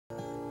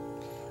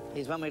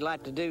Here's one we'd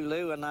like to do,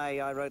 Lou, and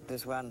I wrote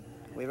this one.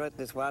 We wrote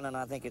this one, and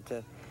I think it's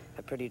a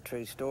pretty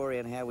true story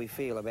and how we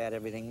feel about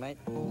everything, mate.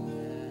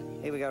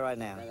 Here we go right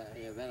now.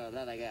 You better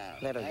let her go.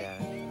 Let her go.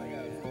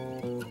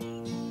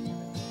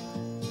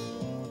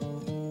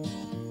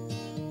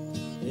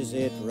 Is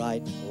it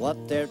right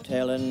what they're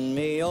telling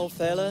me, old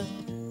fella?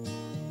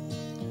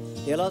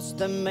 You lost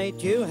the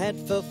mate you had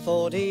for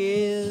 40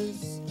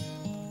 years.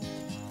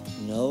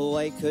 No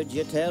way could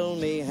you tell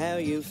me how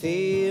you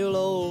feel,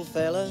 old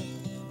fella.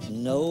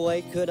 No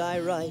way could I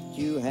write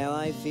you how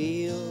I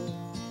feel.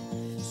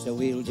 So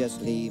we'll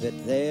just leave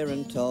it there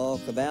and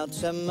talk about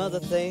some other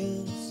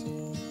things.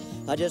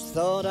 I just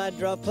thought I'd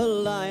drop a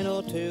line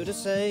or two to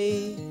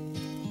say,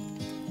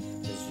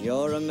 'cause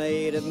you're a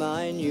mate of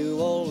mine, you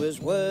always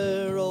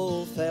were,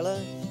 old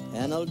fella,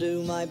 and I'll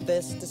do my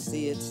best to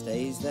see it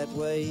stays that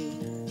way.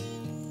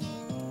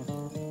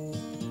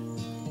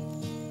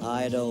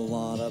 I don't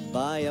want to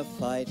buy a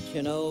fight,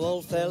 you know,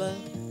 old fella,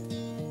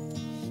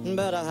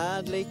 but I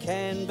hardly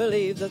can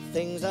believe the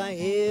things I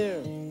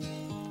hear.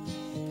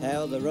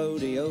 How the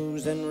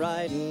rodeos and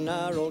riding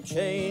are all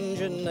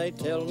changing, they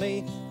tell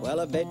me. Well,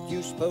 I bet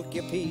you spoke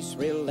your piece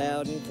real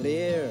loud and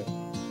clear.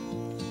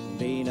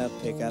 Been a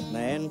pickup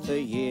man for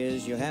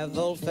years, you have,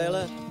 old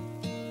fella,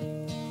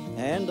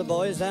 and the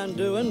boys aren't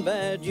doing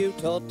bad, you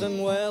taught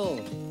them well.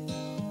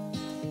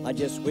 I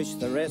just wish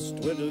the rest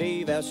would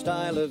leave our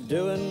style of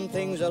doing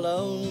things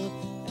alone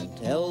and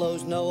tell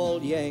those no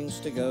old Yanks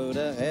to go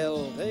to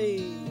hell.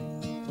 Hey!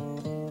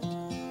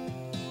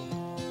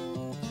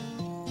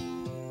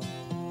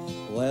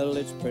 Well,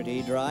 it's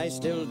pretty dry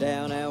still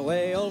down our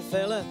way, old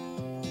fella.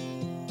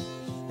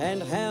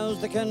 And how's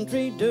the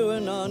country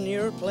doing on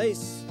your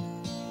place?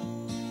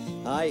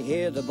 I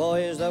hear the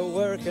boys are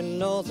working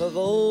north of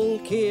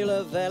Old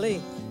Keeler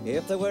Valley.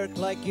 If they work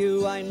like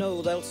you, I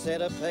know they'll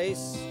set a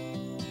pace.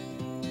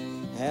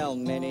 How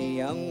many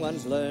young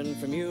ones learn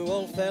from you,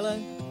 old fella,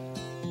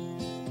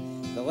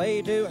 the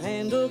way to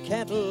handle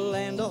cattle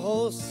and a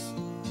horse?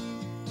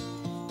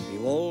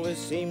 You always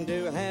seem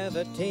to have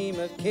a team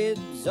of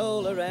kids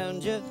all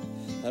around you,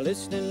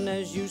 listening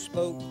as you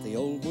spoke the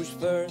old bush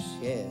verse,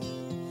 yeah.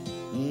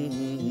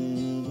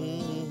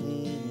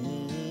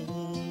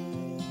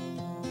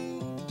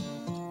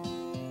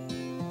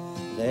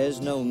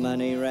 There's no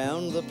money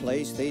round the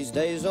place these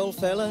days, old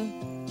fella.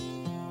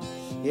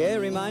 Yeah,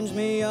 reminds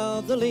me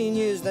of the lean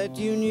years that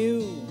you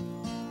knew.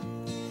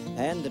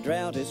 And the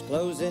drought is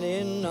closing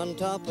in on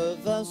top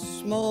of us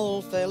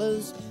small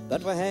fellas,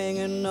 but we're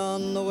hanging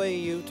on the way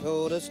you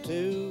taught us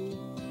to.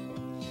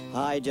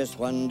 I just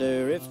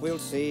wonder if we'll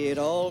see it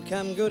all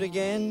come good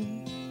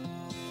again.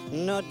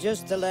 Not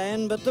just the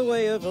land, but the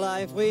way of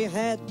life we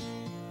had.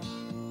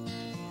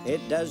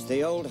 It does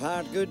the old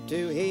heart good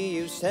to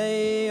hear you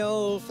say,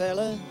 old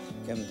fella,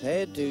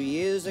 compared to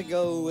years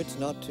ago, it's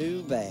not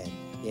too bad,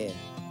 yeah.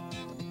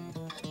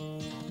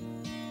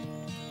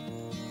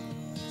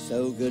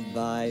 So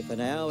goodbye for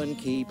now and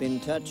keep in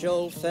touch,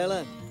 old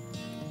fella.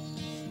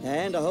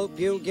 And I hope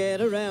you'll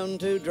get around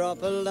to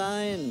drop a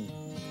line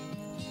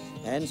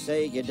and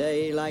say good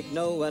day like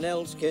no one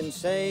else can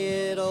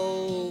say it,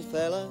 old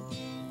fella.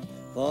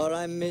 For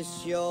I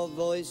miss your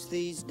voice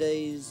these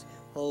days,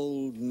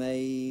 old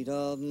mate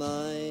of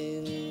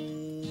mine.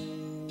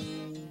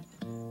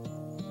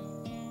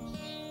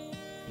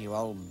 You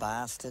old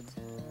bastard.